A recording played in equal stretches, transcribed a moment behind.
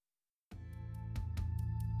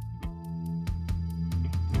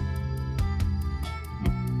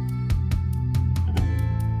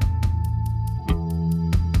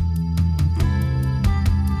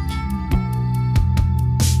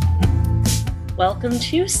Welcome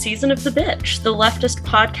to Season of the Bitch, the leftist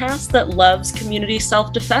podcast that loves community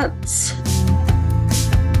self-defense.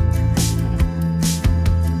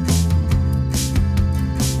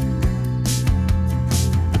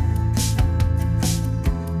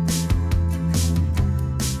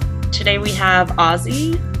 Today we have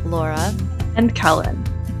Ozzy, Laura, and Kellen.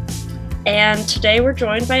 And today we're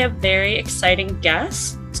joined by a very exciting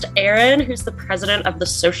guest, Aaron, who's the president of the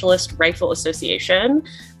Socialist Rifle Association.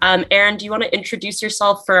 Aaron, do you want to introduce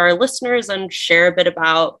yourself for our listeners and share a bit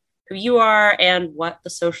about who you are and what the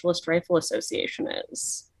Socialist Rifle Association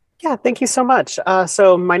is? Yeah, thank you so much.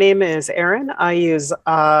 So my name is Aaron. I use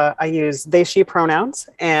they, she pronouns,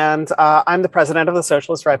 and I'm the president of the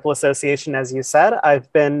Socialist Rifle Association, as you said.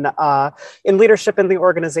 I've been in leadership in the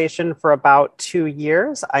organization for about 2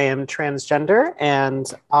 years. I am transgender,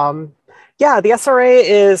 and the SRA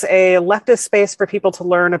is a leftist space for people to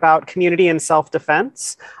learn about community and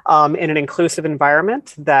self-defense in an inclusive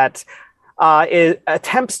environment that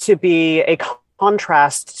attempts to be a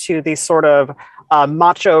contrast to the sort of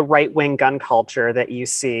macho right-wing gun culture that you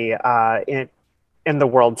see in the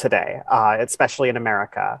world today, especially in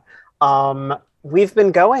America. We've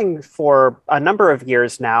been going for a number of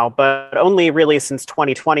years now, but only really since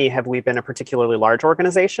 2020 have we been a particularly large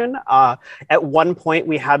organization. At one point,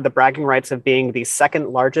 we had the bragging rights of being the second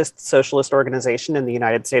largest socialist organization in the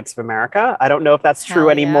United States of America. I don't know if that's true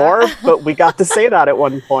anymore, but we got to say that at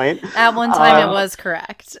one point. At one time, it was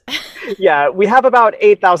correct. Yeah, we have about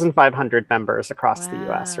 8,500 members across the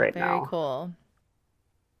U.S. right now. Very cool.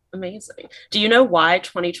 Amazing. Do you know why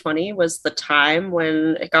 2020 was the time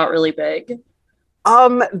when it got really big?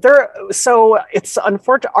 So it's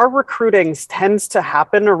unfortunate. Our recruiting tends to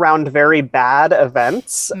happen around very bad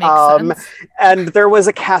events. Makes sense. And there was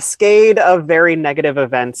a cascade of very negative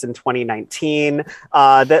events in 2019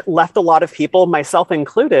 that left a lot of people, myself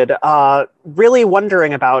included, really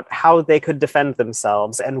wondering about how they could defend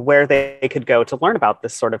themselves and where they could go to learn about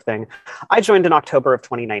this sort of thing. I joined in October of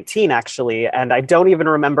 2019, actually, and I don't even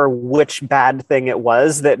remember which bad thing it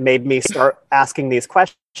was that made me start asking these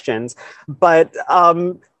questions. But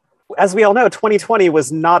as we all know, 2020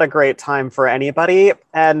 was not a great time for anybody.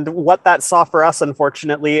 And what that saw for us,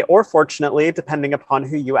 unfortunately, or fortunately, depending upon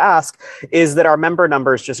who you ask, is that our member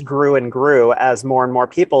numbers just grew and grew as more and more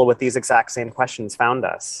people with these exact same questions found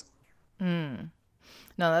us. No,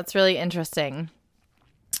 that's really interesting.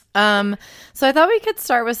 So I thought we could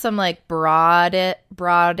start with some like broadish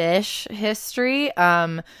history.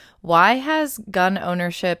 Why has gun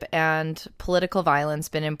ownership and political violence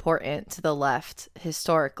been important to the left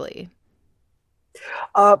historically?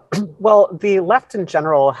 Well, the left in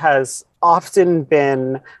general has often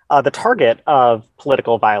been the target of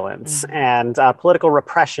political violence and political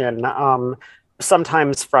repression.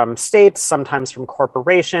 Sometimes from states, sometimes from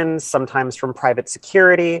corporations, sometimes from private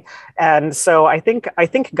security. And so I think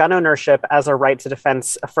gun ownership as a right to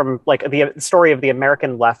defense, from like the story of the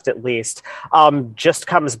American left, at least, just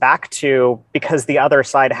comes back to because the other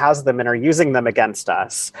side has them and are using them against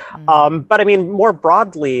us. But I mean, more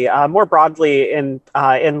broadly in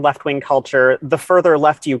left-wing culture, the further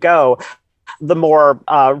left you go, the more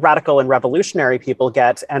radical and revolutionary people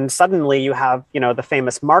get, and suddenly you have, the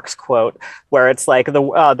famous Marx quote, where it's like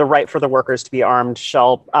the right for the workers to be armed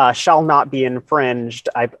shall not be infringed,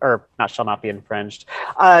 shall not be infringed.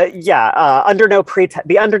 Under no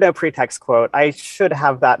pretext quote. I should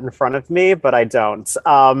have that in front of me, but I don't.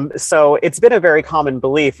 So it's been a very common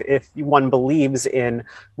belief, if one believes in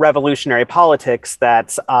revolutionary politics,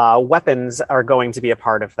 that weapons are going to be a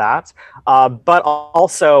part of that. But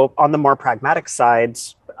also on the more pragmatic side,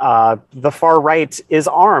 the far right is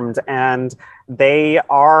armed and they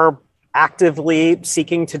are actively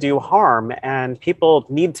seeking to do harm, and people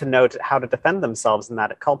need to know how to defend themselves in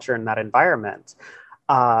that culture, in that environment.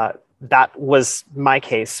 That was my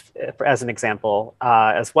case as an example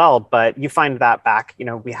as well, but you find that back,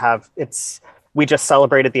 we just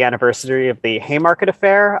celebrated the anniversary of the Haymarket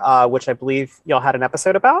Affair, which I believe y'all had an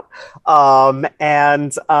episode about.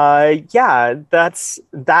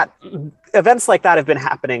 Events like that have been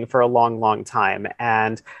happening for a long, long time.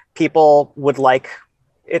 And people would like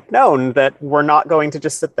it known that we're not going to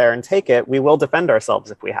just sit there and take it. We will defend ourselves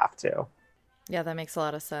if we have to. Yeah, that makes a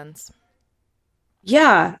lot of sense.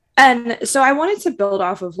 Yeah. And so I wanted to build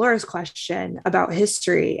off of Laura's question about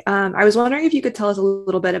history. I was wondering if you could tell us a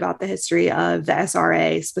little bit about the history of the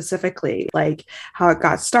SRA specifically, like how it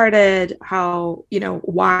got started, how,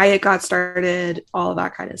 why it got started, all of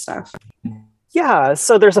that kind of stuff. Yeah,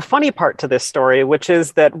 so there's a funny part to this story, which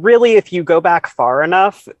is that really, if you go back far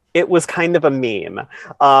enough, it was kind of a meme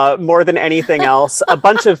more than anything else. A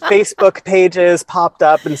bunch of Facebook pages popped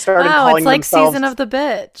up and started calling it's like themselves... Season of the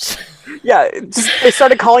Bitch. Yeah, they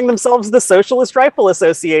started calling themselves the Socialist Rifle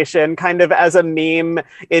Association, kind of as a meme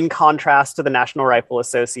in contrast to the National Rifle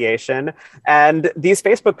Association. And these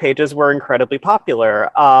Facebook pages were incredibly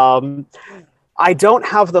popular. I don't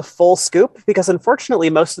have the full scoop because unfortunately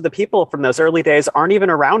most of the people from those early days aren't even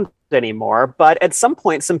around anymore. But at some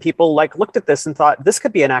point, some people looked at this and thought this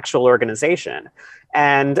could be an actual organization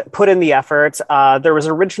and put in the effort. There was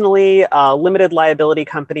originally a limited liability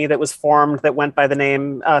company that was formed that went by the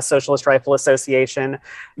name Socialist Rifle Association.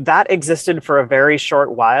 That existed for a very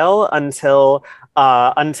short while until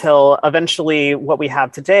eventually what we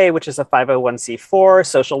have today, which is a 501c4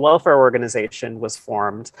 social welfare organization, was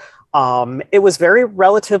formed. It was very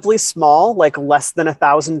relatively small, like less than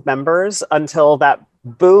 1,000 members, until that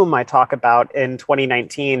boom I talk about in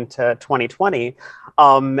 2019 to 2020,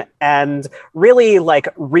 and really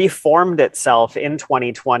reformed itself in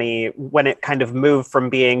 2020 when it kind of moved from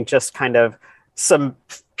being just kind of some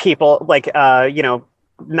people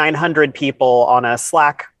 900 people on a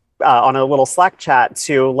Slack on a little Slack chat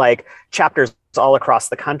to chapters all across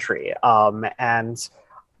the country. And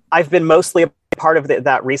I've been mostly a part of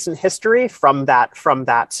that recent history from that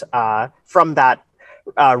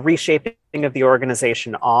reshaping of the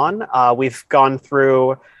organization on. We've gone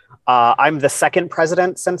through, I'm the second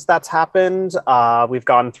president since that's happened. We've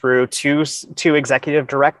gone through two executive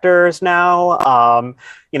directors now.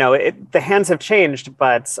 The hands have changed,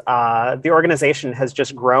 but the organization has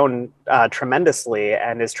just grown tremendously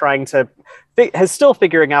and is still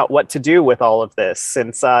figuring out what to do with all of this,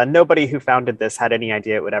 since nobody who founded this had any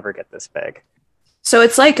idea it would ever get this big. So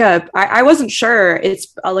it's I wasn't sure.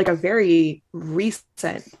 It's a very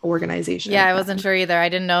recent organization. Yeah, I wasn't sure either. I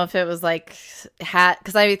didn't know if it was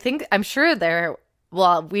because I'm sure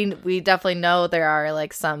we definitely know there are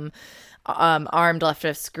some armed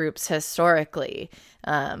leftist groups historically.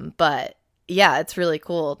 But yeah, it's really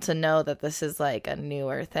cool to know that this is a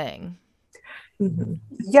newer thing. Mm-hmm.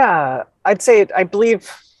 Yeah,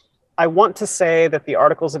 I want to say that the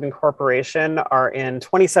Articles of Incorporation are in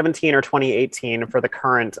 2017 or 2018 for the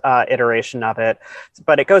current iteration of it,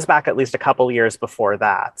 but it goes back at least a couple years before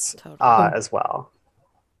that as well.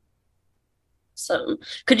 So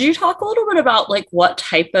could you talk a little bit about what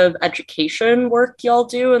type of education work y'all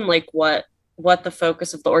do and what the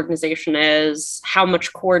focus of the organization is, how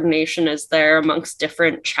much coordination is there amongst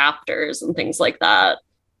different chapters and things like that?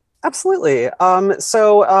 Absolutely.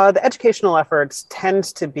 So the educational efforts tend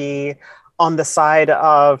to be on the side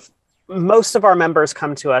of most of our members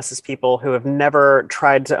come to us as people who have never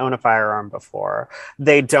tried to own a firearm before.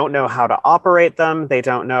 They don't know how to operate them. They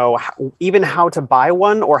don't know even how to buy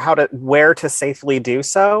one or where to safely do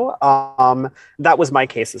so. That was my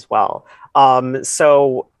case as well.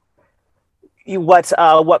 So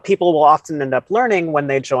what people will often end up learning when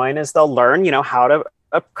they join is they'll learn, how to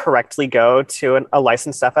correctly go to a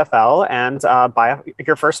licensed FFL and buy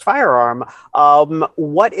your first firearm.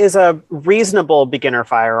 What is a reasonable beginner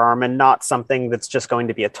firearm and not something that's just going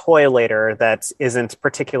to be a toy later that isn't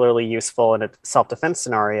particularly useful in a self-defense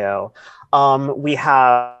scenario? We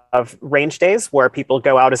have range days where people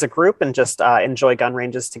go out as a group and just enjoy gun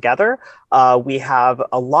ranges together. We have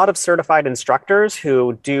a lot of certified instructors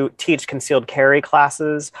who do teach concealed carry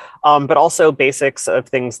classes, but also basics of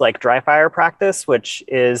things like dry fire practice, which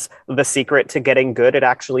is the secret to getting good at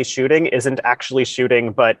actually shooting. Isn't actually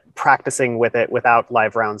shooting, but practicing with it without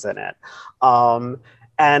live rounds in it.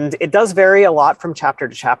 And it does vary a lot from chapter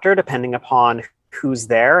to chapter, depending upon who's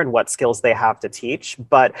there and what skills they have to teach.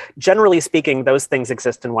 But generally speaking, those things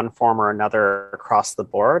exist in one form or another across the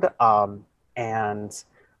board. And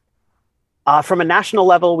from a national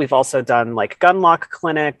level, we've also done gun lock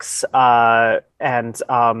clinics and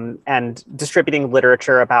distributing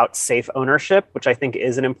literature about safe ownership, which I think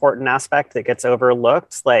is an important aspect that gets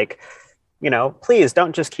overlooked. Please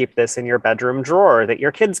don't just keep this in your bedroom drawer that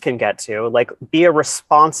your kids can get to. Be a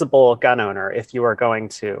responsible gun owner if you are going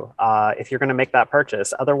to, if you're going to make that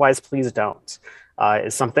purchase. Otherwise, please don't.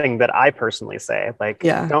 Is something that I personally say.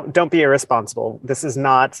 Don't be irresponsible. This is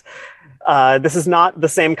not the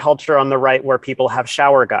same culture on the right where people have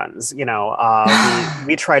shower guns.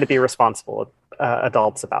 We try to be responsible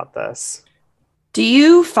adults about this. Do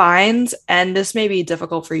you find, and this may be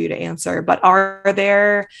difficult for you to answer, but are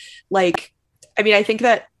there I think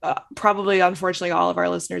that probably, unfortunately, all of our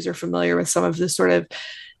listeners are familiar with some of the sort of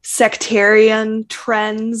sectarian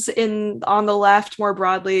trends on the left more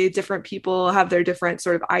broadly. Different people have their different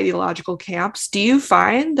sort of ideological camps. Do you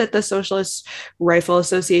find that the Socialist Rifle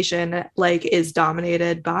Association like is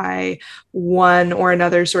dominated by one or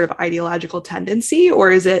another sort of ideological tendency, or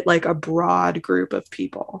is it like a broad group of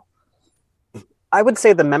people? I would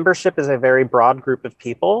say the membership is a very broad group of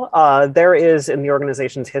people. There is in the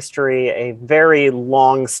organization's history a very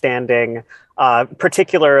long-standing,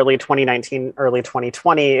 particularly 2019, early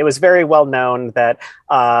 2020. It was very well known that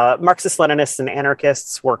Marxist-Leninists and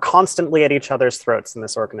anarchists were constantly at each other's throats in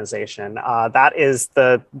this organization. That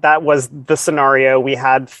was the scenario. We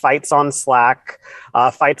had fights on Slack,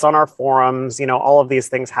 fights on our forums, all of these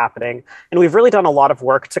things happening. And we've really done a lot of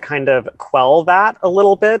work to kind of quell that a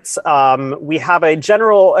little bit. We have a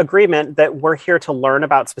general agreement that we're here to learn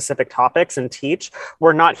about specific topics and teach.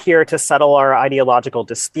 We're not here to settle our ideological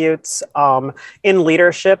disputes. In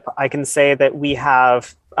leadership, I can say that we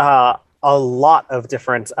have a lot of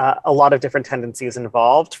different tendencies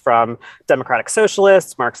involved, from democratic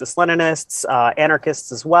socialists, Marxist-Leninists,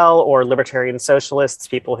 anarchists as well, or libertarian socialists,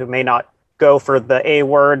 people who may not go for the A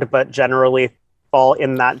word, but generally fall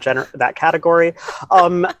in that category,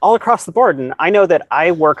 all across the board. And I know that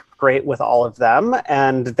I work great with all of them,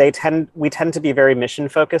 and we tend to be very mission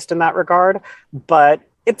focused in that regard, but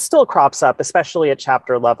it still crops up, especially at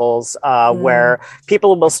chapter levels, where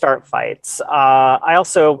people will start fights. I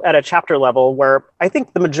also, at a chapter level, where I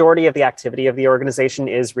think the majority of the activity of the organization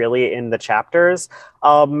is really in the chapters,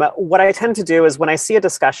 what I tend to do is when I see a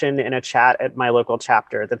discussion in a chat at my local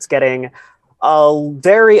chapter that's getting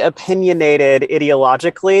very opinionated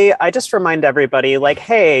ideologically, I just remind everybody, like,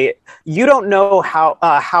 hey, you don't know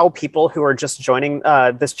how people who are just joining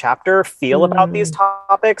this chapter feel about these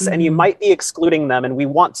topics, and you might be excluding them, and we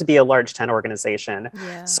want to be a large 10 organization.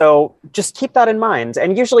 Yeah. So just keep that in mind.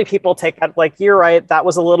 And usually people take that like, you're right, that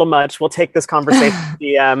was a little much. We'll take this conversation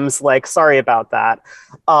DMs, like, sorry about that.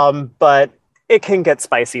 But it can get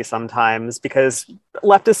spicy sometimes because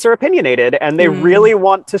leftists are opinionated and they really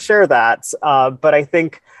want to share that. But I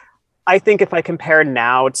think if I compare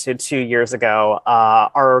now to 2 years ago,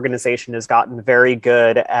 our organization has gotten very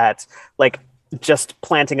good at like just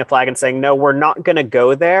planting a flag and saying, no, we're not going to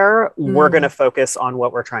go there. We're going to focus on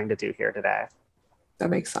what we're trying to do here today. That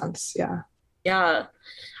makes sense. Yeah. Yeah.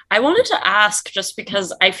 I wanted to ask, just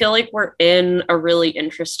because I feel like we're in a really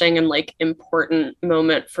interesting and like important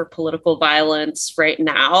moment for political violence right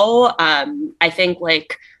now. I think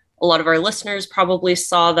like a lot of our listeners probably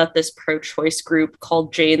saw that this pro-choice group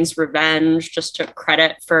called Jane's Revenge just took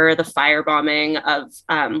credit for the firebombing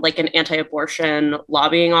of like an anti-abortion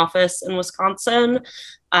lobbying office in Wisconsin.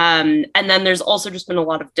 And then there's also just been a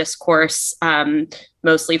lot of discourse,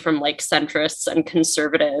 mostly from like centrists and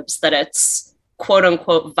conservatives, that it's quote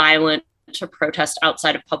unquote violent to protest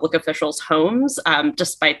outside of public officials' homes,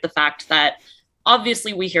 despite the fact that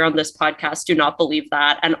obviously we here on this podcast do not believe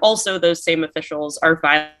that. And also those same officials are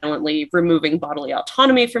violently removing bodily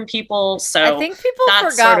autonomy from people. So I think people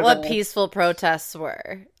forgot what peaceful protests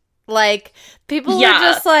were. Like, people were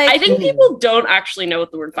just like... I think people don't actually know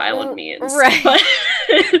what the word violent means. Right. But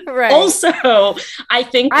right. Also, I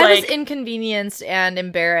think I was inconvenienced and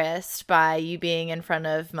embarrassed by you being in front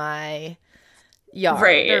of my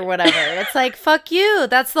yard or whatever. It's like, fuck you.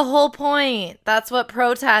 That's the whole point. That's what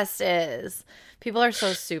protest is. People are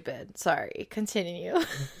so stupid. Sorry. Continue.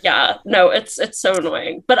 Yeah. No, it's so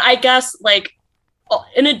annoying. But I guess, like,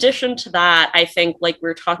 in addition to that, I think, like,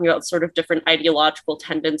 we're talking about sort of different ideological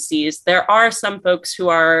tendencies. There are some folks who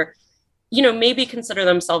are, you know, maybe consider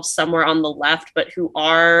themselves somewhere on the left, but who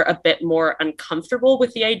are a bit more uncomfortable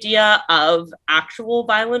with the idea of actual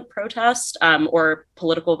violent protest or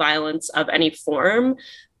political violence of any form.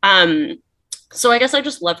 So I guess I'd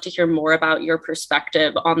just love to hear more about your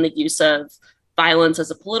perspective on the use of violence as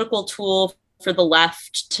a political tool for the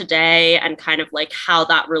left today, and kind of like how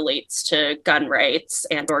that relates to gun rights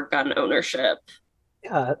and or gun ownership.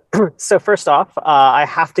 So first off, I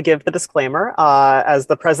have to give the disclaimer, as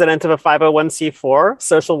the president of a 501c4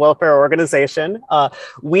 social welfare organization,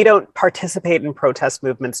 we don't participate in protest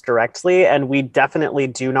movements directly, and we definitely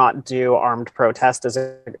do not do armed protest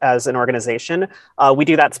as an organization. We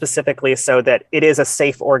do that specifically so that it is a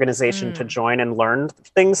safe organization to join and learn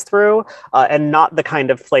things through, and not the kind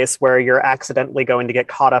of place where you're accidentally going to get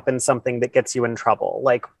caught up in something that gets you in trouble.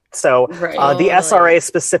 So the SRA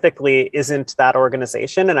specifically isn't that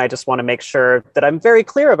organization, and I just want to make sure that I'm very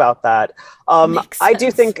clear about that. I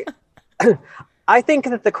do think, I think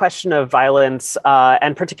that the question of violence,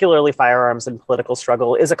 and particularly firearms in political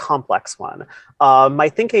struggle, is a complex one. My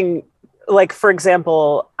thinking like, for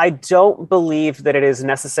example, I don't believe that it is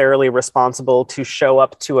necessarily responsible to show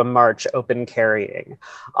up to a march open carrying.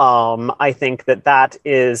 I think that that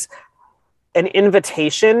is an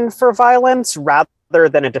invitation for violence rather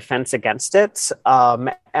than a defense against it.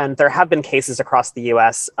 And there have been cases across the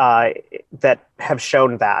US that have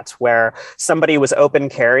shown that, where somebody was open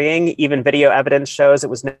carrying, even video evidence shows it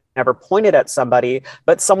was never pointed at somebody,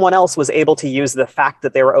 but someone else was able to use the fact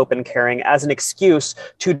that they were open carrying as an excuse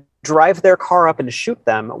to drive their car up and shoot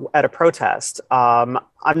them at a protest. I'm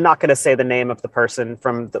not going to say the name of the person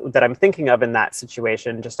that I'm thinking of in that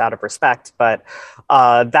situation, just out of respect, but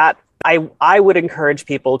that I would encourage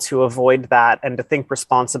people to avoid that and to think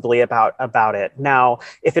responsibly about it. Now,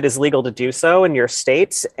 if it is legal to do so in your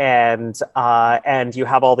state and you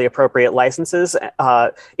have all the appropriate licenses,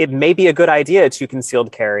 it may be a good idea to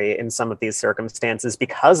concealed carry in some of these circumstances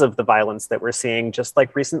because of the violence that we're seeing, just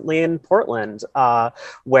like recently in Portland,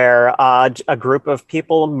 where a group of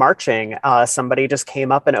people marching, somebody just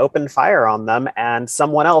came up and opened fire on them, and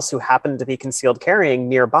someone else who happened to be concealed carrying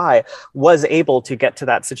nearby was able to get to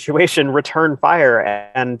that situation, return fire,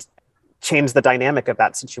 and change the dynamic of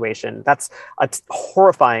that situation. That's a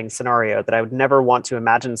horrifying scenario that I would never want to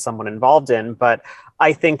imagine someone involved in, but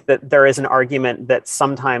I think that there is an argument that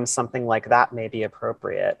sometimes something like that may be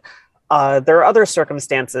appropriate. There are other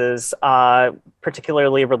circumstances,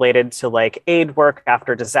 particularly related to like aid work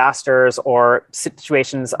after disasters or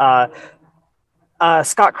situations.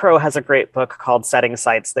 Scott Crow has a great book called Setting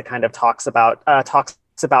Sights that kind of talks about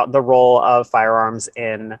the role of firearms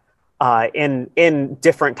in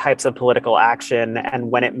different types of political action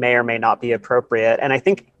and when it may or may not be appropriate. And I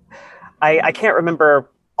think I can't remember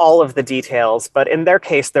all of the details, but in their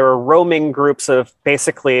case, there were roaming groups of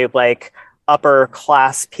basically like upper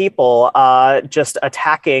class people just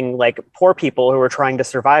attacking like poor people who were trying to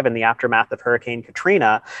survive in the aftermath of Hurricane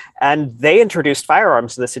Katrina. And they introduced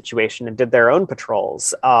firearms to the situation and did their own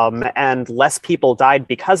patrols. And less people died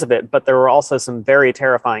because of it, but there were also some very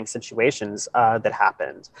terrifying situations that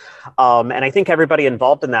happened. And I think everybody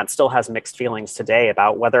involved in that still has mixed feelings today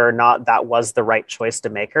about whether or not that was the right choice to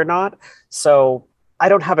make or not. So I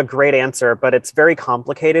don't have a great answer, but it's very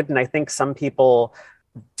complicated. And I think some people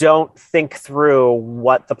don't think through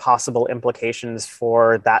what the possible implications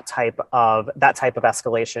for that type of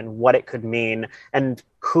escalation, what it could mean, and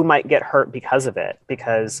who might get hurt because of it.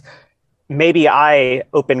 Because maybe I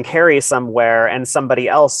open carry somewhere and somebody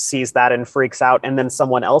else sees that and freaks out, and then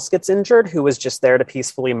someone else gets injured who was just there to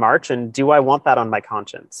peacefully march. And do I want that on my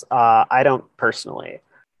conscience? I don't personally.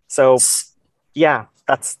 So yeah,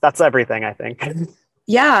 that's everything, I think.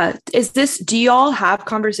 Yeah. Do y'all have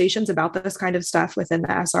conversations about this kind of stuff within the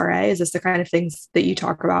SRA? Is this the kind of things that you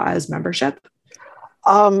talk about as membership?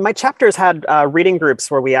 My chapters had reading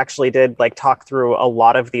groups where we actually did like talk through a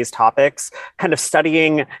lot of these topics, kind of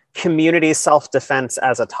studying community self-defense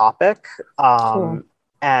as a topic. Cool.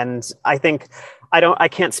 And I think I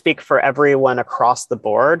can't speak for everyone across the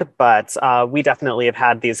board, but we definitely have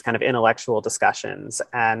had these kind of intellectual discussions.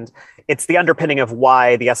 And it's the underpinning of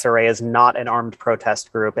why the SRA is not an armed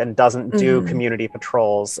protest group and doesn't do community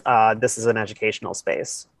patrols. This is an educational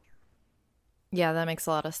space. Yeah, that makes a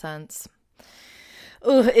lot of sense.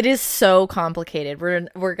 Ooh, it is so complicated.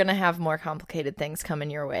 We're gonna have more complicated things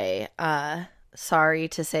coming your way. Sorry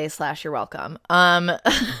to say / you're welcome.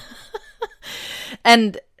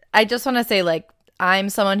 And I just want to say, like, I'm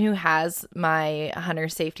someone who has my hunter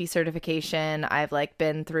safety certification. I've like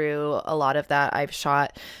been through a lot of that. I've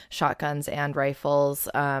shot shotguns and rifles.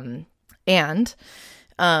 And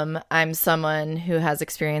I'm someone who has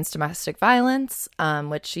experienced domestic violence,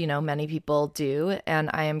 which, you know, many people do.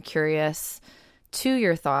 And I am curious to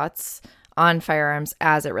your thoughts on firearms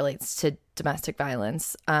as it relates to domestic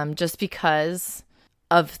violence, just because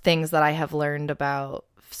of things that I have learned about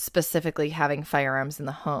specifically having firearms in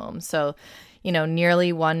the home. So, you know,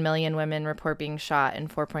 nearly 1 million women report being shot and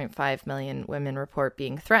 4.5 million women report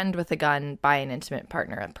being threatened with a gun by an intimate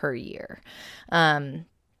partner per year. And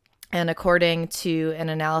according to an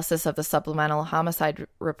analysis of the supplemental homicide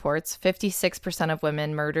reports, 56% of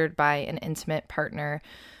women murdered by an intimate partner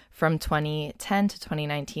from 2010 to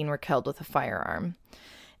 2019 were killed with a firearm.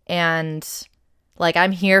 And like,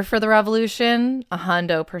 I'm here for the revolution,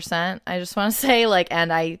 100%. I just want to say, like,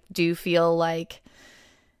 and I do feel like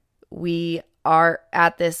we are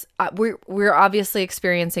at this, we're obviously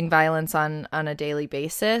experiencing violence on a daily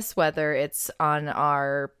basis, whether it's on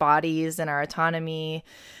our bodies and our autonomy,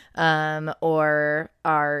 or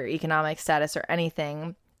our economic status or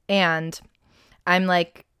anything. And I'm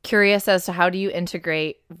like curious as to how do you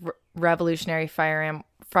integrate revolutionary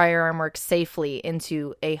firearm work safely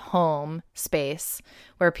into a home space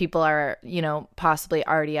where people are, possibly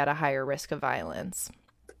already at a higher risk of violence?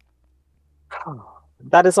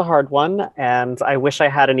 That is a hard one, and I wish I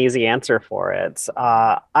had an easy answer for it.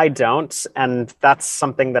 I don't, and that's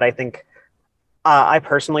something that I think I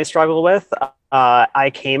personally struggle with.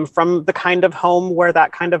 I came from the kind of home where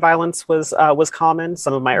that kind of violence was common.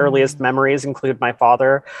 Some of my earliest memories include my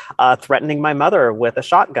father threatening my mother with a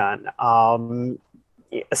shotgun.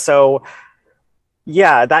 So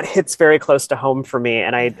yeah, that hits very close to home for me,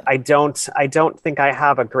 and I don't think I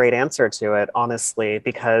have a great answer to it, honestly,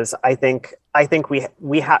 because I think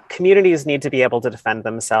we have communities need to be able to defend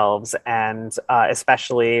themselves, and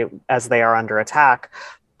especially as they are under attack.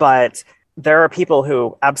 But there are people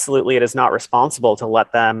who absolutely it is not responsible to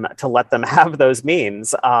let them have those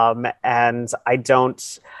means, and I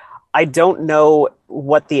don't know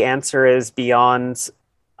what the answer is beyond.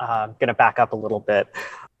 I'm going to back up a little bit.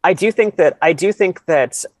 I do think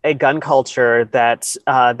that a gun culture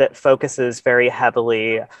that focuses very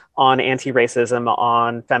heavily on anti-racism,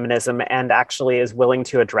 on feminism, and actually is willing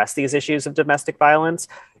to address these issues of domestic violence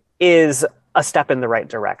is a step in the right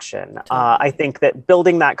direction. I think that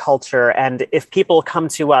building that culture, and if people come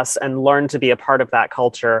to us and learn to be a part of that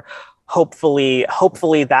culture, hopefully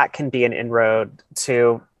that can be an inroad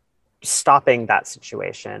to stopping that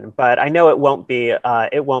situation. But I know it won't be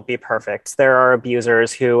perfect. There are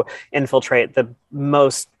abusers who infiltrate the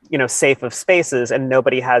most safe of spaces, and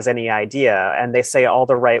nobody has any idea, and they say all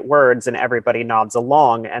the right words and everybody nods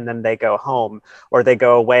along, and then they go home or they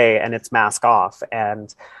go away and it's mask off.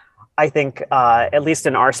 And I think, at least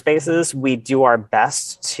in our spaces, we do our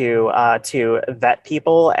best to vet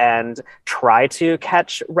people and try to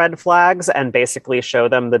catch red flags and basically show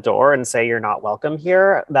them the door and say, you're not welcome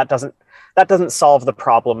here. That doesn't solve the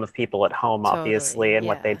problem of people at home, obviously, and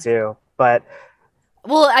what they do. But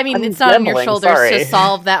well, I mean, it's not on your shoulders to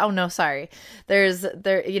solve that. Oh no, sorry. It's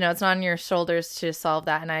not on your shoulders to solve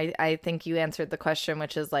that. And I think you answered the question,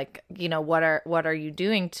 which is like, what are you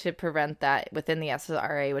doing to prevent that within the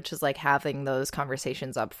SRA, which is like having those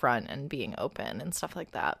conversations up front and being open and stuff like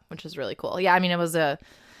that, which is really cool. Yeah, I mean, it was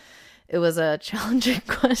a challenging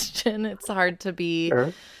question. It's hard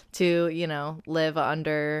to live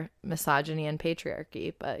under misogyny and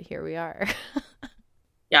patriarchy, but here we are.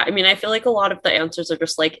 Yeah, I mean, I feel like a lot of the answers are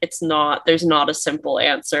just like, there's not a simple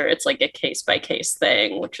answer. It's like a case by case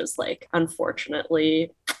thing, which is like,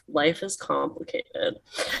 unfortunately, life is complicated.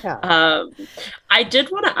 Yeah. I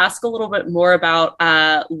did want to ask a little bit more about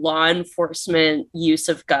law enforcement use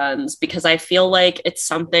of guns, because I feel like it's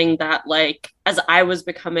something that, like, as I was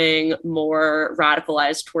becoming more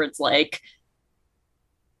radicalized towards like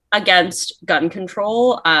against gun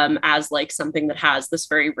control as like something that has this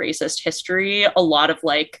very racist history, a lot of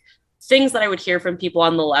like things that I would hear from people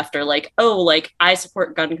on the left are like, oh, like I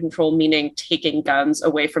support gun control, meaning taking guns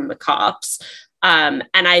away from the cops. And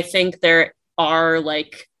I think there are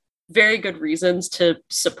like very good reasons to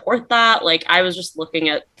support that. Like I was just looking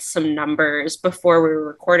at some numbers before we were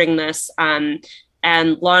recording this,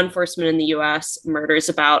 and law enforcement in the US murders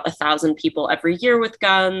about 1,000 people every year with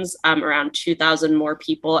guns. Around 2,000 more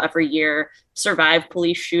people every year survive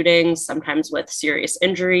police shootings, sometimes with serious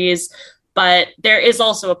injuries. But there is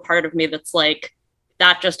also a part of me that's like,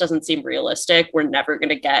 that just doesn't seem realistic. We're never going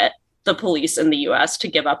to get the police in the US to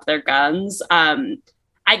give up their guns.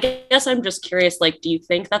 I guess I'm just curious, like, do you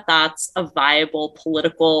think that that's a viable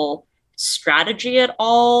political strategy at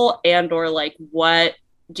all? And or like, what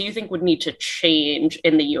do you think would need to change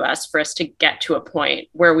in the US for us to get to a point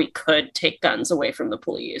where we could take guns away from the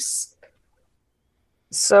police?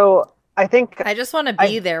 So I think I just want to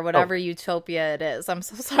be there, whatever utopia it is. I'm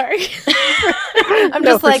so sorry. I'm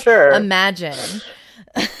just like, imagine.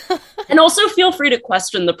 And also feel free to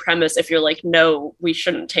question the premise if you're like, no, we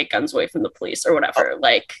shouldn't take guns away from the police or whatever.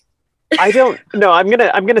 Like, I don't know. I'm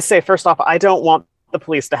gonna say, first off, I don't want the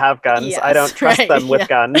police to have guns. Yes, I don't trust them with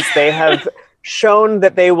guns. They have shown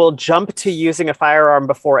that they will jump to using a firearm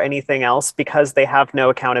before anything else because they have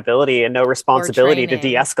no accountability and no responsibility to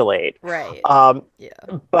de-escalate. Right.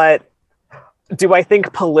 But do I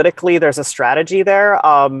think politically there's a strategy there?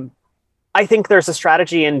 I think there's a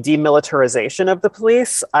strategy in demilitarization of the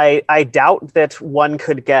police. I doubt that one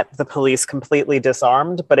could get the police completely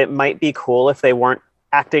disarmed, but it might be cool if they weren't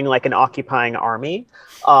acting like an occupying army.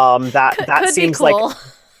 That seems cool. Like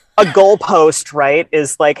a goalpost, right?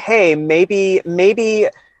 Is like, hey, maybe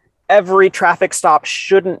every traffic stop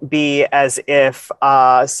shouldn't be as if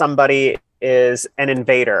somebody is an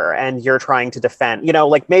invader and you're trying to defend.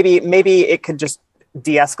 Like maybe it could just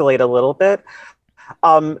de-escalate a little bit.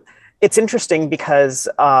 it's interesting because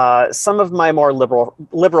some of my more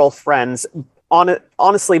liberal friends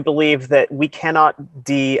honestly believe that we cannot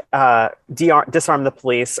disarm the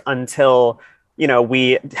police until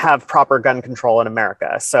we have proper gun control in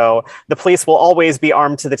America. So the police will always be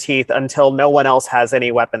armed to the teeth until no one else has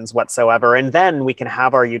any weapons whatsoever, and then we can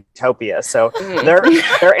have our utopia. So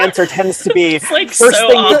their answer tends to be it's like first so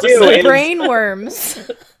thing opposite. You do is, brain worms.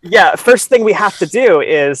 Yeah, first thing we have to do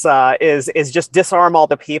is just disarm all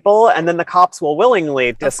the people, and then the cops will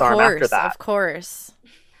willingly disarm after that. Of course.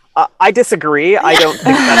 I disagree. I don't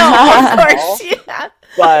think that's no, of course, yeah.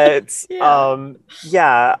 But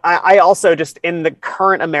I also just, in the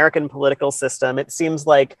current American political system, it seems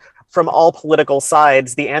like from all political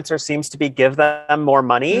sides, the answer seems to be give them more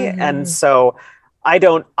money, and so I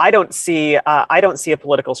don't see a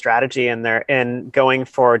political strategy in going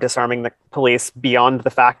for disarming the police beyond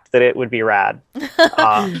the fact that it would be rad.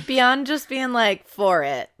 Beyond just being like for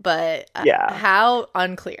it, but how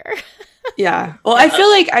unclear. Yeah. Well, I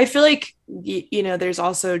feel like there's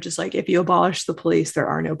also just like, if you abolish the police, there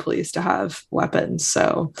are no police to have weapons.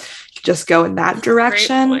 So just go in that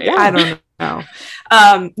direction. I don't know.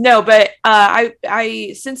 No, but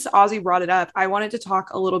I since Ozzy brought it up, I wanted to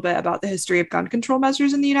talk a little bit about the history of gun control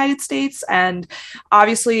measures in the United States. And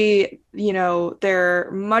obviously,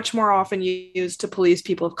 they're much more often used to police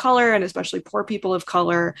people of color, and especially poor people of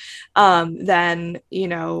color, than,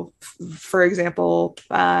 for example,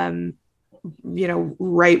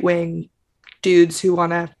 right-wing dudes who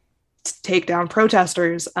want to take down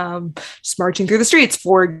protesters, just marching through the streets,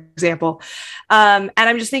 for example. And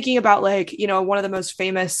I'm just thinking about one of the most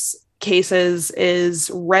famous cases is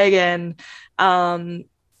Reagan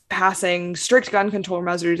passing strict gun control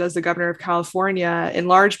measures as the governor of California, in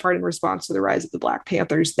large part in response to the rise of the Black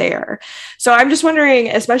Panthers there. So I'm just wondering,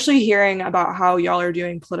 especially hearing about how y'all are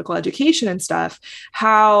doing political education and stuff,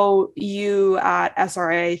 how you at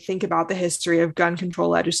SRA think about the history of gun control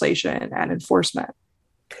legislation and enforcement.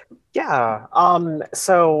 Yeah.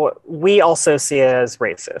 So we also see it as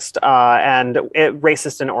racist, and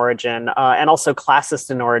racist in origin, and also classist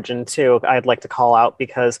in origin too. I'd like to call out,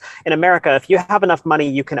 because in America, if you have enough money,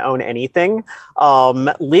 you can own anything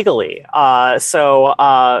legally. So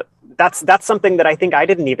that's something that I think I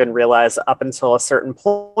didn't even realize up until a certain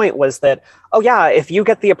point, was that, oh yeah, if you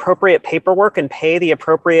get the appropriate paperwork and pay the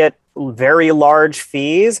appropriate very large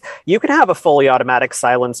fees, you can have a fully automatic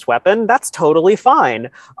silenced weapon. That's totally fine.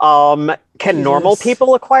 Can normal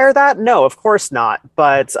people acquire that? No, of course not.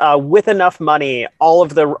 But with enough money, all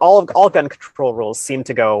gun control rules seem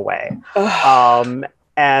to go away.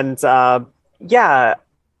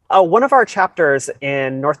 One of our chapters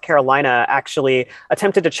in North Carolina actually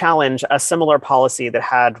attempted to challenge a similar policy that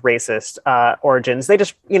had racist origins. They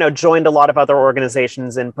just, joined a lot of other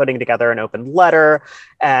organizations in putting together an open letter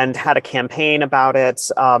and had a campaign about it,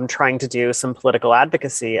 trying to do some political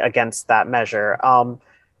advocacy against that measure.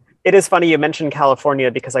 It is funny you mentioned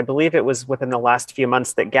California, because I believe it was within the last few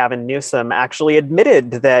months that Gavin Newsom actually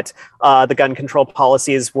admitted that the gun control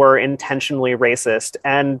policies were intentionally racist,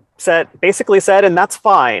 and basically said, and that's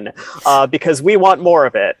fine, because we want more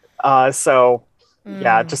of it.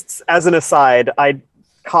 Just as an aside, I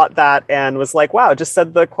caught that and was like, wow, just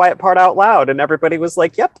said the quiet part out loud, and everybody was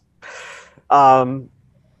like, yep.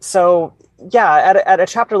 At a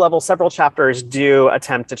chapter level, several chapters do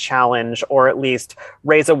attempt to challenge, or at least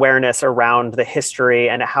raise awareness around the history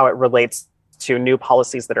and how it relates to new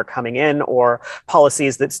policies that are coming in, or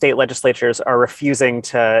policies that state legislatures are refusing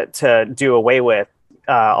to do away with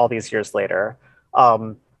all these years later.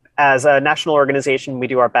 As a national organization, we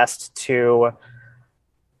do our best to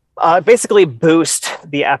basically boost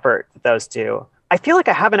the effort that those do. I feel like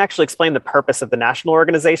I haven't actually explained the purpose of the national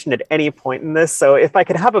organization at any point in this. So if I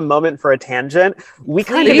could have a moment for a tangent, go for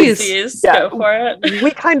it.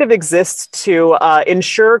 We kind of exist to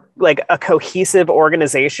ensure like a cohesive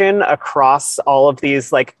organization across all of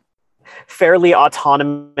these like fairly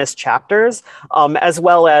autonomous chapters, as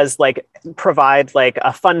well as like provide like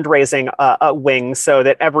a fundraising wing so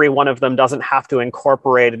that every one of them doesn't have to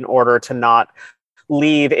incorporate in order to not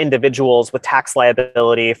leave individuals with tax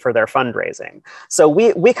liability for their fundraising. So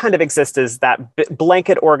we kind of exist as that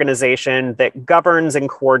blanket organization that governs and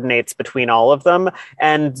coordinates between all of them,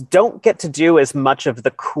 and don't get to do as much of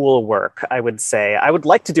the cool work, I would say. I would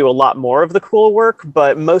like to do a lot more of the cool work,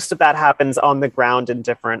 but most of that happens on the ground in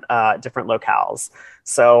different locales.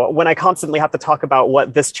 So when I constantly have to talk about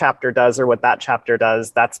what this chapter does or what that chapter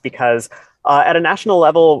does, that's because at a national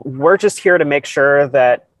level, we're just here to make sure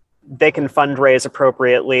that they can fundraise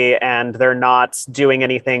appropriately and they're not doing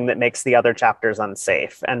anything that makes the other chapters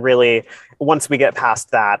unsafe. And really, once we get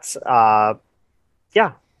past that,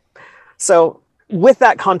 So with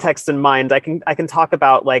that context in mind, I can talk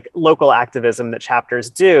about like local activism that chapters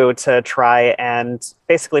do to try and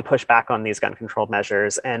basically push back on these gun control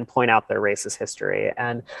measures and point out their racist history.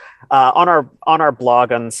 And on our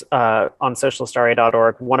blog on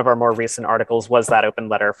socialistRA.org, one of our more recent articles was that open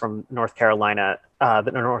letter from North Carolina,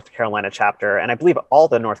 the North Carolina chapter, and I believe all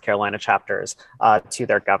the North Carolina chapters to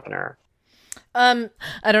their governor. I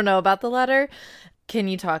don't know about the letter. Can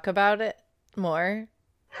you talk about it more?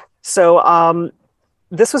 So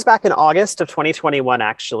this was back in August of 2021,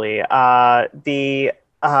 actually. The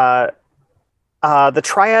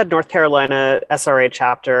Triad North Carolina SRA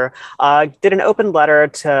chapter did an open letter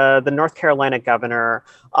to the North Carolina governor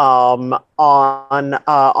on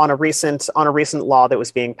a recent law that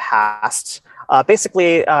was being passed.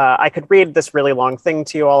 Basically, I could read this really long thing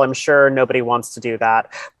to you all. I'm sure nobody wants to do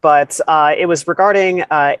that, but it was regarding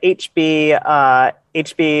HB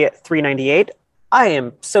 398. I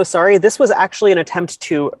am so sorry. This was actually an attempt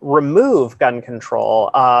to remove gun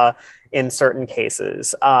control in certain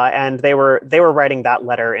cases, and they were writing that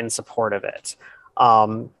letter in support of it.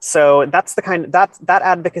 So that's the kind that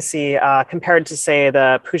advocacy compared to, say,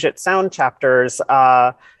 the Puget Sound chapter's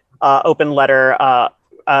open letter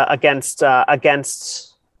against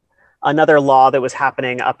another law that was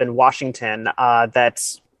happening up in Washington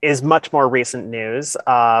that is much more recent news.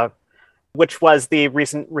 Which was the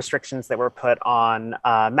recent restrictions that were put on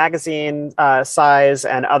magazine size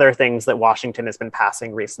and other things that Washington has been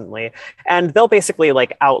passing recently. And they'll basically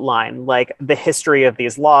like outline like the history of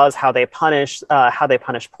these laws, how they punish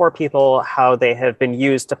poor people, how they have been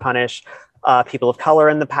used to punish people of color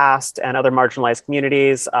in the past and other marginalized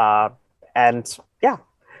communities. And yeah.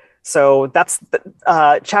 So that's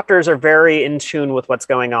chapters are very in tune with what's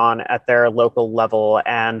going on at their local level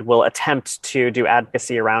and will attempt to do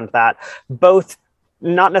advocacy around that, both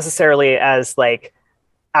not necessarily as like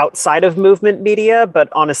outside of movement media, but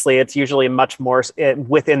honestly, it's usually much more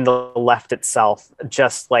within the left itself,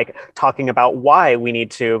 just like talking about why we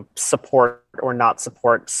need to support or not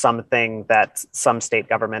support something that some state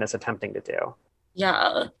government is attempting to do.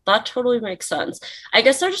 Yeah, that totally makes sense. I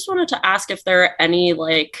guess I just wanted to ask if there are any,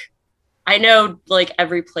 like, I know like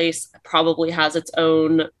every place probably has its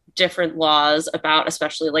own different laws about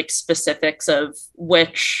especially like specifics of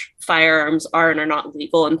which firearms are and are not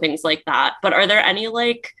legal and things like that. But are there any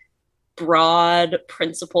like broad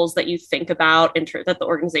principles that you think about that the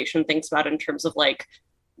organization thinks about in terms of like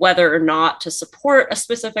whether or not to support a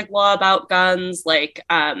specific law about guns? Like,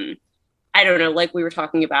 I don't know, like we were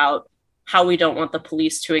talking about how we don't want the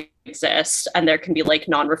police to exist, and there can be like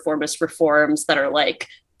non-reformist reforms that are like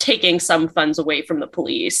taking some funds away from the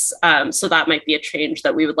police. So that might be a change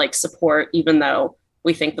that we would like support, even though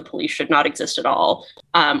we think the police should not exist at all.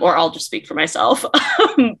 Or I'll just speak for myself,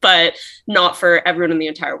 but not for everyone in the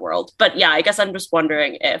entire world. But yeah, I guess I'm just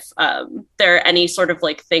wondering if there are any sort of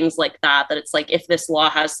like things like that it's like, if this law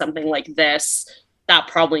has something like this, that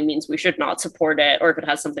probably means we should not support it. Or if it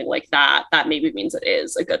has something like that, that maybe means it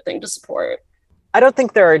is a good thing to support. I don't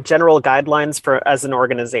think there are general guidelines for as an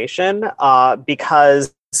organization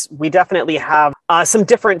because we definitely have some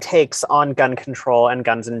different takes on gun control and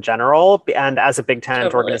guns in general. And as a big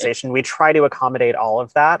tent organization, we try to accommodate all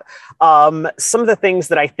of that. Some of the things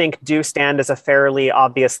that I think do stand as a fairly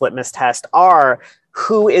obvious litmus test are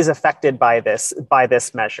who is affected by this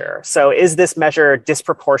measure. So is this measure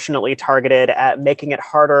disproportionately targeted at making it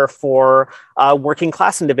harder for working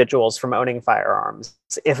class individuals from owning firearms?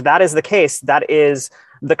 If that is the case, that is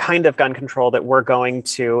the kind of gun control that we're going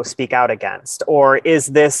to speak out against. Or is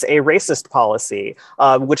this a racist policy,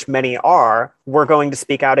 which many are? We're going to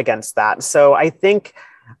speak out against that. So I think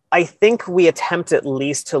we attempt at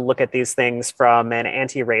least to look at these things from an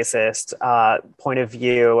anti-racist point of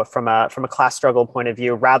view, from a class struggle point of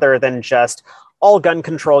view, rather than just all gun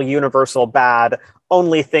control universal bad.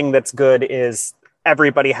 Only thing that's good is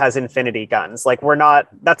everybody has infinity guns. Like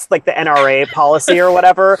that's like the NRA policy or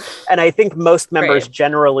whatever. And I think most members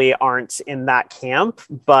generally aren't in that camp.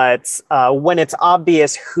 But when it's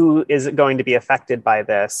obvious who is going to be affected by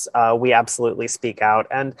this, we absolutely speak out.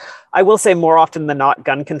 And I will say more often than not,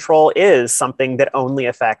 gun control is something that only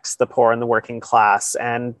affects the poor and the working class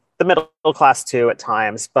and the middle class too at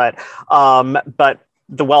times. But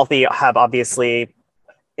the wealthy have obviously,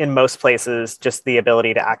 in most places, just the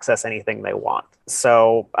ability to access anything they want.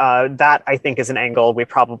 So that, I think, is an angle we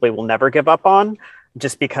probably will never give up on,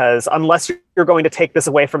 just because unless you're going to take this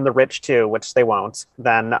away from the rich too, which they won't,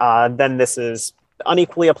 then this is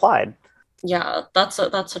unequally applied. Yeah, that's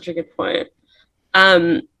such a good point.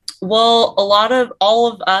 Well, all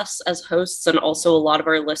of us as hosts and also a lot of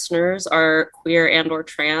our listeners are queer and or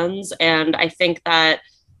trans. And I think that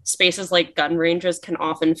spaces like gun ranges can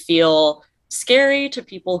often feel scary to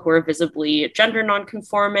people who are visibly gender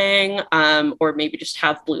nonconforming, or maybe just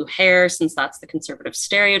have blue hair, since that's the conservative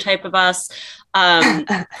stereotype of us.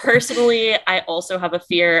 Personally, I also have a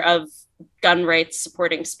fear of gun rights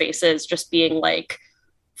supporting spaces just being like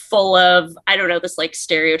full of, I don't know, this like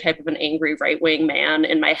stereotype of an angry right-wing man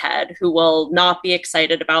in my head who will not be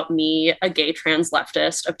excited about me, a gay trans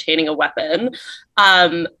leftist, obtaining a weapon.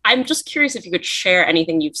 I'm just curious if you could share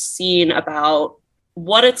anything you've seen about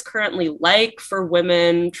what it's currently like for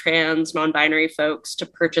women, trans, non-binary folks to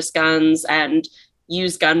purchase guns and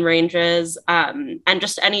use gun ranges, and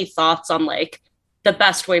just any thoughts on like the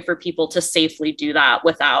best way for people to safely do that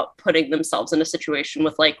without putting themselves in a situation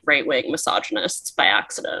with like right-wing misogynists by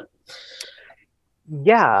accident.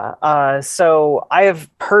 Yeah, so I have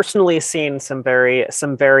personally seen some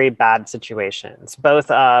very bad situations.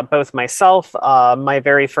 Both myself, my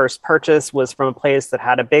very first purchase was from a place that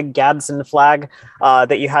had a big Gadsden flag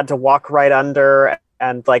that you had to walk right under,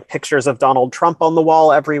 and like pictures of Donald Trump on the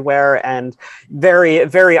wall everywhere, and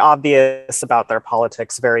very obvious about their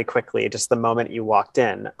politics very quickly, just the moment you walked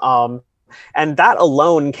in. And that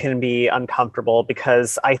alone can be uncomfortable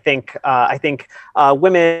because I think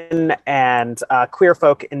women and queer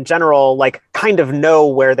folk in general like kind of know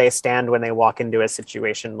where they stand when they walk into a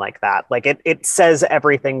situation like that. Like it says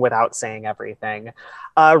everything without saying everything.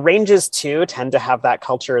 Ranges too tend to have that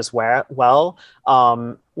culture as well.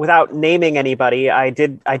 Without naming anybody, I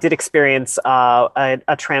did experience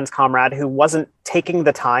a trans comrade who wasn't taking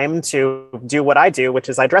the time to do what I do, which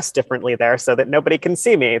is I dress differently there so that nobody can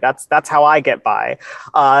see me. That's how I get by.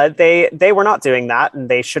 They were not doing that, and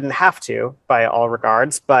they shouldn't have to by all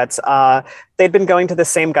regards. But they'd been going to the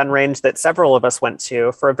same gun range that several of us went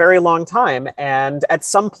to for a very long time, and at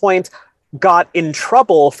some point got in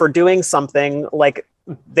trouble for doing something like.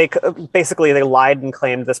 They lied and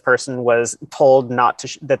claimed this person was told not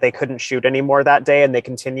to that they couldn't shoot anymore that day, and they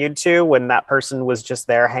continued to when that person was just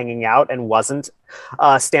there hanging out and wasn't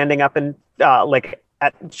standing up and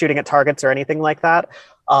shooting at targets or anything like that.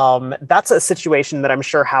 That's a situation that I'm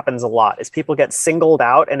sure happens a lot, is people get singled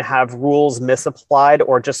out and have rules misapplied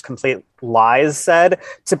or just complete lies said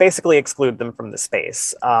to basically exclude them from the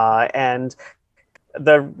space. And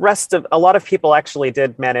the rest of a lot of people actually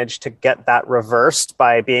did manage to get that reversed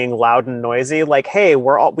by being loud and noisy. Like, hey,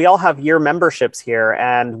 we all have year memberships here,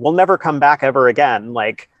 and we'll never come back ever again.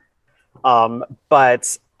 But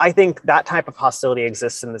I think that type of hostility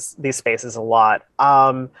exists in these spaces a lot.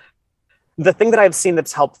 The thing that I've seen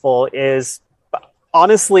that's helpful is,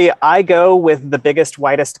 honestly, I go with the biggest,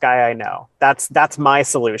 whitest guy I know. That's my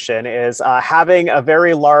solution, is having a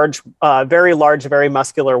very large, very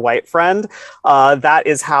muscular white friend. That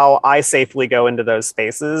is how I safely go into those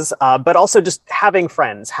spaces. But also just having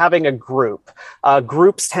friends, having a group.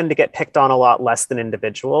 Groups tend to get picked on a lot less than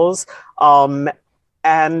individuals.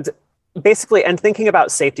 And basically, and thinking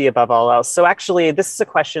about safety above all else. So actually, this is a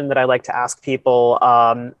question that I like to ask people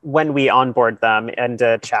when we onboard them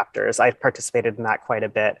into chapters. I've participated in that quite a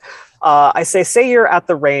bit. I say you're at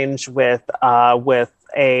the range with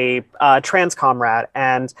a trans comrade,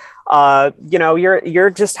 and you're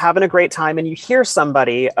just having a great time, and you hear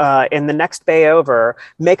somebody in the next bay over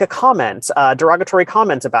make a comment, derogatory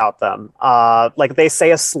comment about them, like they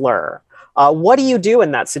say a slur. What do you do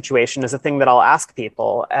in that situation is a thing that I'll ask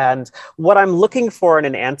people. And what I'm looking for in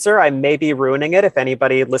an answer, I may be ruining it if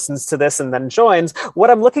anybody listens to this and then joins. What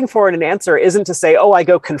I'm looking for in an answer isn't to say, oh, I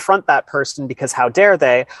go confront that person because how dare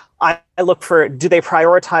they. I look for, do they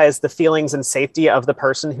prioritize the feelings and safety of the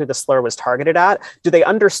person who the slur was targeted at? Do they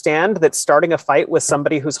understand that starting a fight with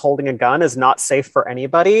somebody who's holding a gun is not safe for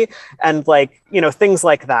anybody? And things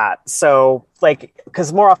like that. So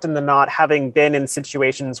because more often than not, having been in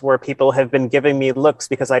situations where people have been giving me looks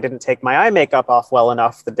because I didn't take my eye makeup off well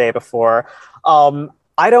enough the day before,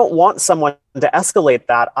 I don't want someone to escalate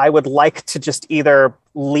that. I would like to just either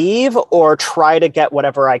leave or try to get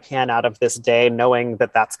whatever I can out of this day, knowing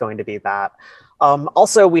that that's going to be that.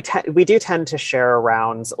 Also, we do tend to share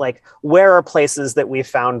around, like, where are places that we've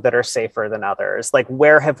found that are safer than others? Like,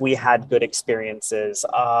 where have we had good experiences?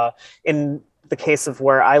 In the case of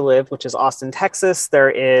where I live, which is Austin, Texas,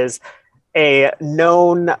 there is a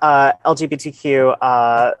known LGBTQ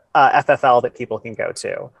FFL that people can go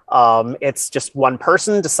to. It's just one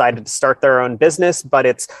person decided to start their own business, but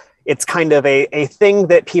it's kind of a thing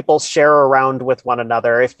that people share around with one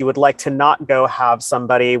another. If you would like to not go have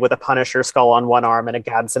somebody with a Punisher skull on one arm and a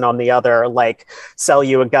Gadsden on the other, like, sell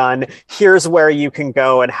you a gun, here's where you can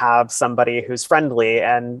go and have somebody who's friendly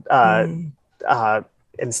and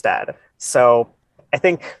instead. So I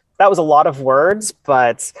think that was a lot of words,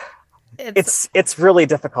 but it's really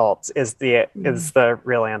difficult is the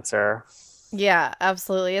real answer. Yeah,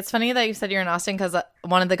 absolutely. It's funny that you said you're in Austin, because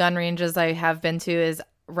one of the gun ranges I have been to is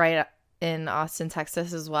right in Austin,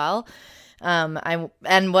 Texas as well.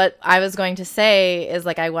 And what I was going to say is,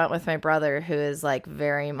 like, I went with my brother, who is like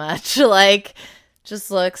very much like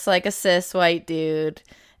just looks like a cis white dude,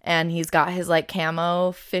 and he's got his like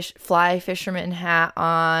camo fly fisherman hat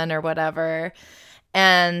on or whatever,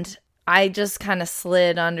 and I just kind of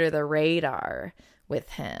slid under the radar with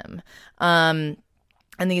him.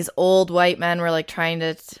 And these old white men were like trying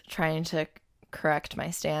to correct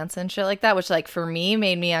my stance and shit like that, which like for me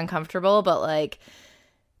made me uncomfortable, but like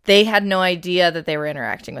they had no idea that they were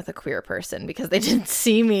interacting with a queer person, because they didn't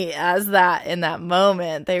see me as that in that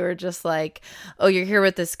moment. They were just like, oh, you're here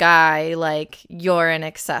with this guy, like you're an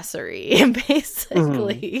accessory,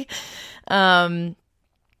 basically. But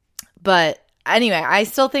anyway, I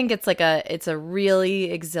still think it's a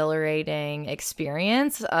really exhilarating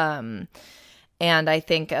experience. And I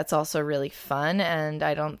think it's also really fun. And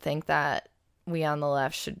I don't think that we on the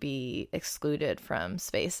left should be excluded from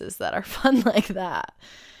spaces that are fun like that,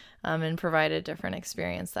 and provide a different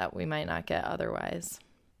experience that we might not get otherwise.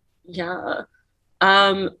 Yeah.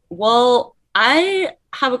 Well, I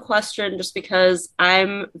have a question, just because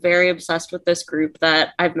I'm very obsessed with this group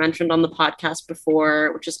that I've mentioned on the podcast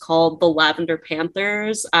before, which is called the Lavender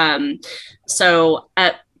Panthers. So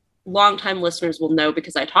longtime listeners will know,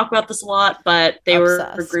 because I talk about this a lot, but they were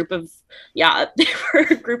a group of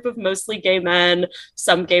mostly gay men,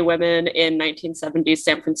 some gay women in 1970s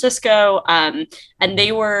San Francisco. And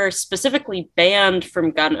they were specifically banned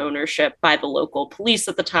from gun ownership by the local police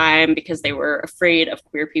at the time, because they were afraid of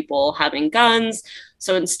queer people having guns.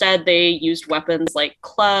 So instead, they used weapons like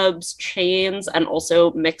clubs, chains, and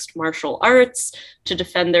also mixed martial arts to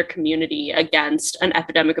defend their community against an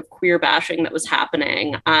epidemic of queer bashing that was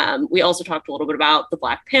happening. We also talked a little bit about the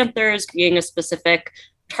Black Panthers being a specific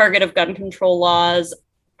target of gun control laws.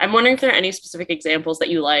 I'm wondering if there are any specific examples that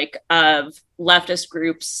you like of leftist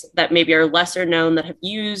groups that maybe are lesser known that have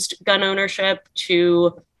used gun ownership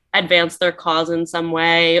to advance their cause in some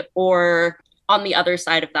way, or on the other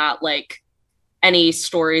side of that, like any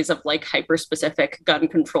stories of like hyper-specific gun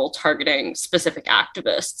control targeting specific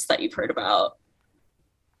activists that you've heard about.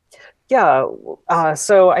 Yeah,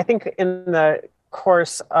 so I think in the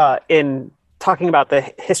course, in talking about the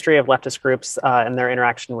history of leftist groups and their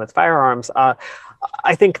interaction with firearms,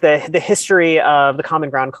 I think the history of the Common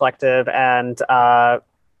Ground Collective and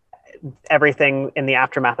everything in the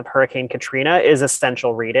aftermath of Hurricane Katrina is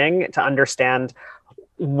essential reading to understand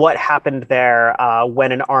what happened there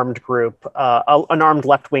when an armed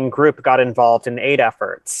left-wing group got involved in aid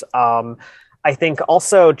efforts. I think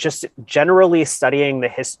also just generally studying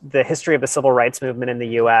the history of the civil rights movement in the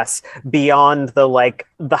U.S. beyond the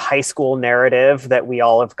high school narrative that we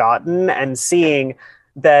all have gotten, and seeing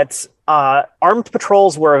that armed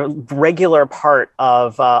patrols were a regular part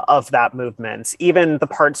of that movement. Even the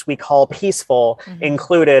parts we call peaceful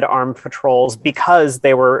included armed patrols, because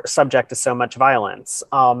they were subject to so much violence.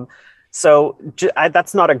 So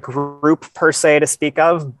that's not a group per se to speak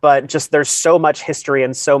of, but just there's so much history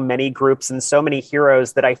and so many groups and so many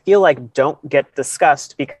heroes that I feel like don't get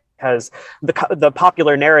discussed, because the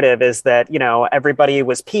popular narrative is that, you know, everybody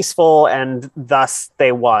was peaceful and thus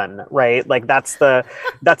they won, right? Like that's the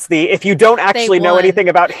if you don't actually know anything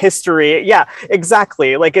about history, yeah,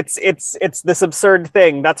 exactly. Like it's this absurd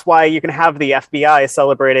thing. That's why you can have the FBI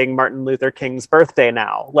celebrating Martin Luther King's birthday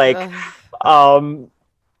now. Like,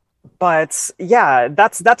 but yeah,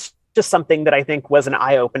 that's just something that I think was an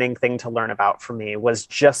eye-opening thing to learn about for me, was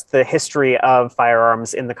just the history of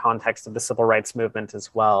firearms in the context of the civil rights movement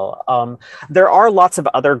as well. There are lots of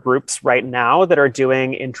other groups right now that are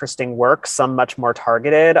doing interesting work, some much more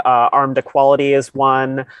targeted. Armed Equality is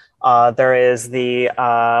one. There is the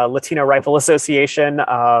Latino Rifle Association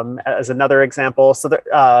as another example. So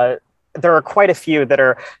there are quite a few that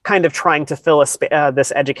are kind of trying to fill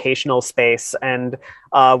this educational space. And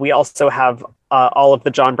we also have all of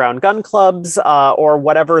the John Brown gun clubs, or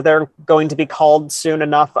whatever they're going to be called soon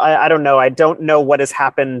enough. I don't know. I don't know what has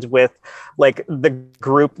happened with like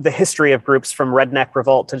the history of groups from Redneck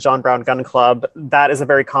Revolt to John Brown Gun Club. That is a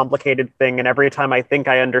very complicated thing. And every time I think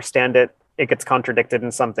I understand it, it gets contradicted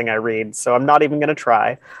in something I read. So I'm not even going to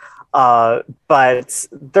try. But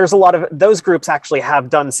there's a lot of those groups actually have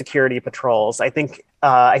done security patrols. I think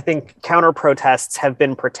counter protests have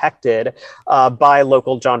been protected by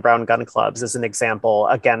local John Brown gun clubs, as an example,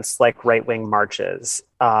 against like right-wing marches.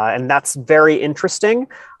 And that's very interesting.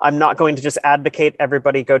 I'm not going to just advocate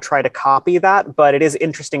everybody go try to copy that, but it is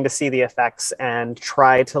interesting to see the effects and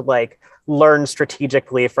try to like learn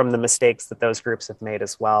strategically from the mistakes that those groups have made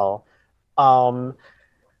as well. Gun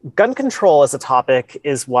control as a topic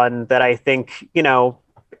is one that I think,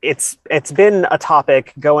 it's been a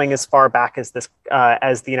topic going as far back as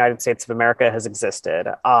as the United States of America has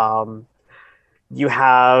existed. You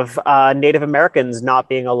have Native Americans not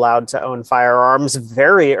being allowed to own firearms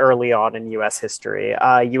very early on in U.S. history.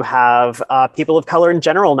 You have people of color in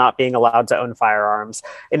general not being allowed to own firearms.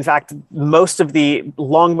 In fact,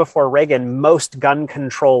 long before Reagan, most gun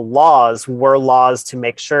control laws were laws to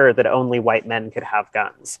make sure that only white men could have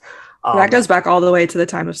guns. That goes back all the way to the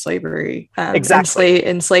time of slavery. Exactly.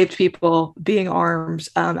 Enslaved people being armed,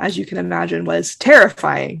 as you can imagine, was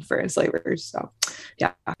terrifying for enslavers. So,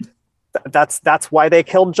 yeah. That's why they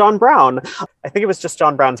killed John Brown. I think it was just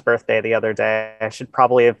John Brown's birthday the other day. I should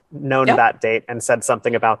probably have known that date and said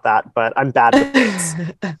something about that, but I'm bad with dates.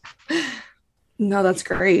 No, that's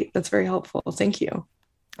great. That's very helpful. Thank you.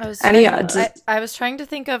 I was trying to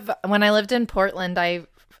think of when I lived in Portland. I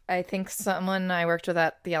think someone I worked with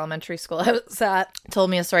at the elementary school I was at told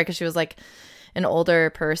me a story because she was like an older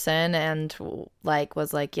person and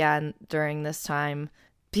was like, yeah, during this time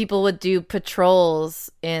people would do patrols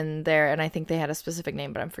in there, and I think they had a specific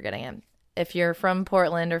name, but I'm forgetting it. If you're from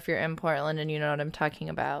Portland or if you're in Portland and you know what I'm talking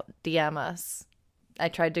about, DM us. I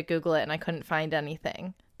tried to Google it and I couldn't find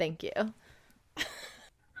anything. Thank you.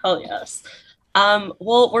 Oh, yes.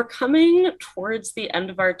 Well, we're coming towards the end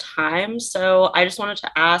of our time, so I just wanted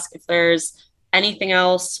to ask if there's anything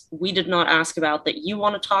else we did not ask about that you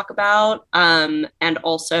want to talk about, and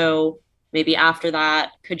also maybe after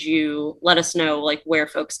that, could you let us know like where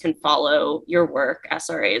folks can follow your work,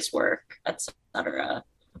 SRA's work, etc.?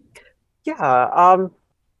 Yeah,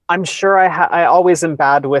 I'm sure I always am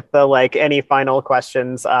bad with the any final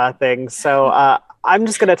questions thing. So I'm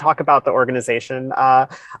just going to talk about the organization.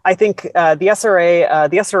 I think the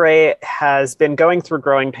SRA has been going through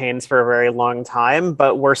growing pains for a very long time,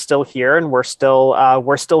 but we're still here and we're still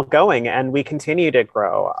going, and we continue to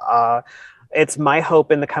grow. It's my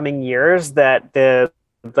hope in the coming years that the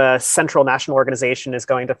Central National Organization is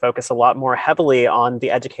going to focus a lot more heavily on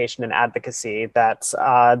the education and advocacy that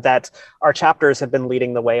our chapters have been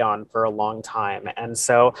leading the way on for a long time. And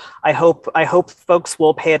so I hope folks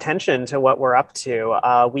will pay attention to what we're up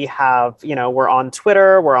to. We have, we're on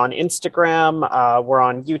Twitter, we're on Instagram, we're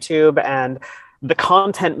on YouTube, and the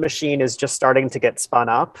content machine is just starting to get spun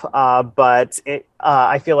up. But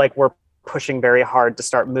I feel like we're pushing very hard to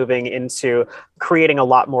start moving into creating a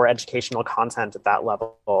lot more educational content at that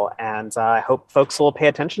level. And I hope folks will pay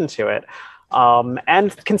attention to it.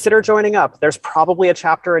 And consider joining up. There's probably a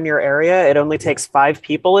chapter in your area. It only takes 5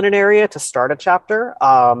 people in an area to start a chapter.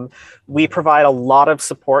 We provide a lot of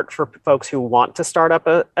support for folks who want to start up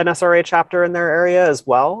an SRA chapter in their area as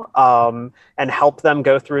well, and help them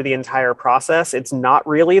go through the entire process. It's not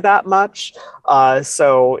really that much.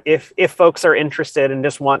 So if folks are interested and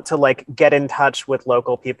just want to get in touch with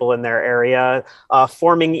local people in their area,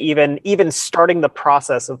 forming even starting the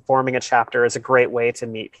process of forming a chapter is a great way to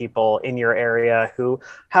meet people in your area who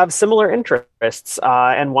have similar interests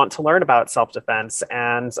and want to learn about self-defense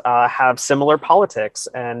and have similar politics.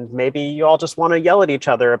 And maybe you all just want to yell at each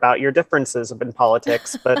other about your differences in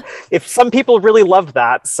politics. But if some people really love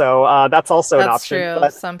that, so that's also an option. That's true.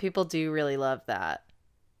 But some people do really love that.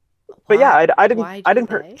 But yeah, I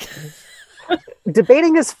didn't.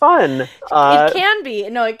 Debating is fun. It can be.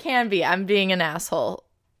 No, it can be. I'm being an asshole.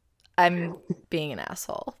 But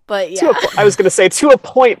yeah. I was going to say, to a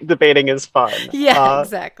point, debating is fun. Yeah,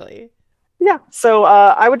 exactly. Yeah, so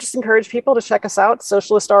I would just encourage people to check us out,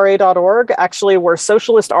 socialistra.org. Actually, we're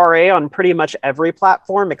Socialist RA on pretty much every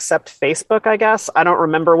platform except Facebook, I guess. I don't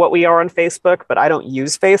remember what we are on Facebook, but I don't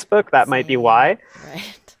use Facebook. That might be why.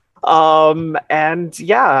 Right. And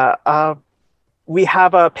yeah, we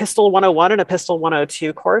have a Pistol 101 and a Pistol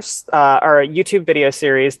 102 course, our YouTube video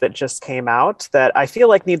series that just came out that I feel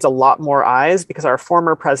like needs a lot more eyes because our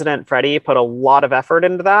former president, Freddie, put a lot of effort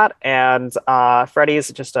into that. And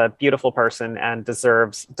Freddie's just a beautiful person and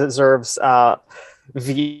deserves views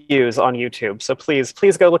on YouTube. So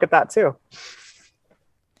please go look at that too.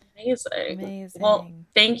 Amazing. Well,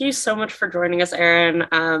 thank you so much for joining us, Erin.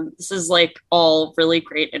 This is all really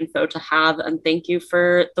great info to have, and thank you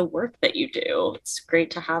for the work that you do. It's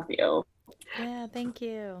great to have you. Yeah, thank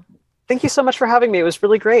you. Thank you so much for having me. It was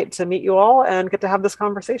really great to meet you all and get to have this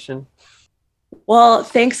conversation. Well,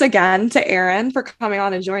 thanks again to Erin for coming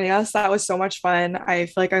on and joining us. That was so much fun. I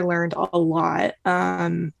feel like I learned a lot.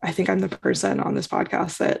 I think I'm the person on this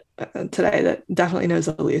podcast that today that definitely knows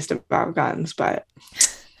the least about guns, but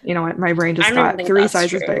You know what? My brain I just don't even got think 3 that's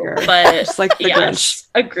sizes true, bigger. but Just like the yes,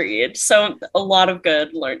 agreed. So a lot of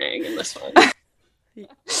good learning in this one.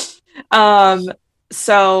 Grinch.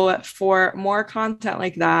 So for more content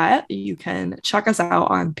like that, you can check us out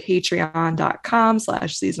on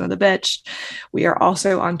patreon.com/season of the bitch. We are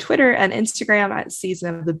also on Twitter and Instagram at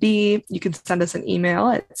season of the bee. You can send us an email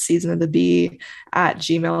at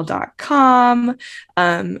seasonofthebee@gmail.com.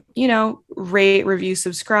 You know, rate, review,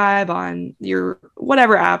 subscribe on your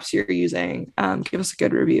whatever apps you're using. Give us a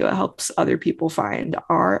good review. It helps other people find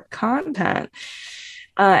our content.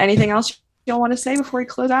 Anything else you'll want to say before we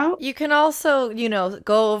close out? You can also,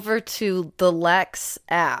 go over to the Lex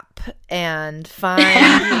app and find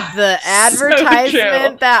the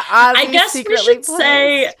advertisement that Ozzy I guess we secretly should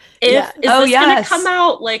say, is this going to come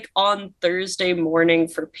out like on Thursday morning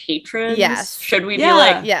for patrons? Yes. Should we be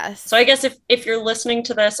like, yes. So I guess if you're listening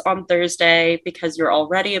to this on Thursday because you're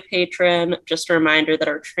already a patron, just a reminder that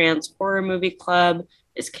our Trans Horror Movie Club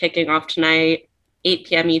is kicking off tonight, 8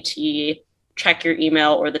 p.m. ET. Check your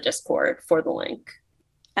email or the Discord for the link.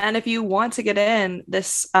 And if you want to get in,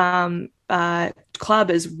 this club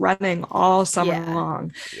is running all summer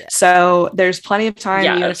long. Yeah. So there's plenty of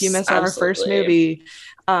time, even if you miss our first movie.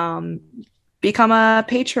 Become a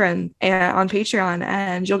patron on Patreon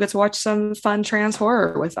and you'll get to watch some fun trans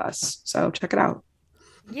horror with us. So check it out.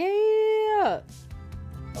 Yeah.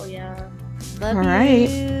 Oh yeah. All right.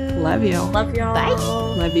 Love you. Love y'all. Bye.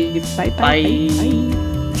 Love you. Bye. Bye. Bye.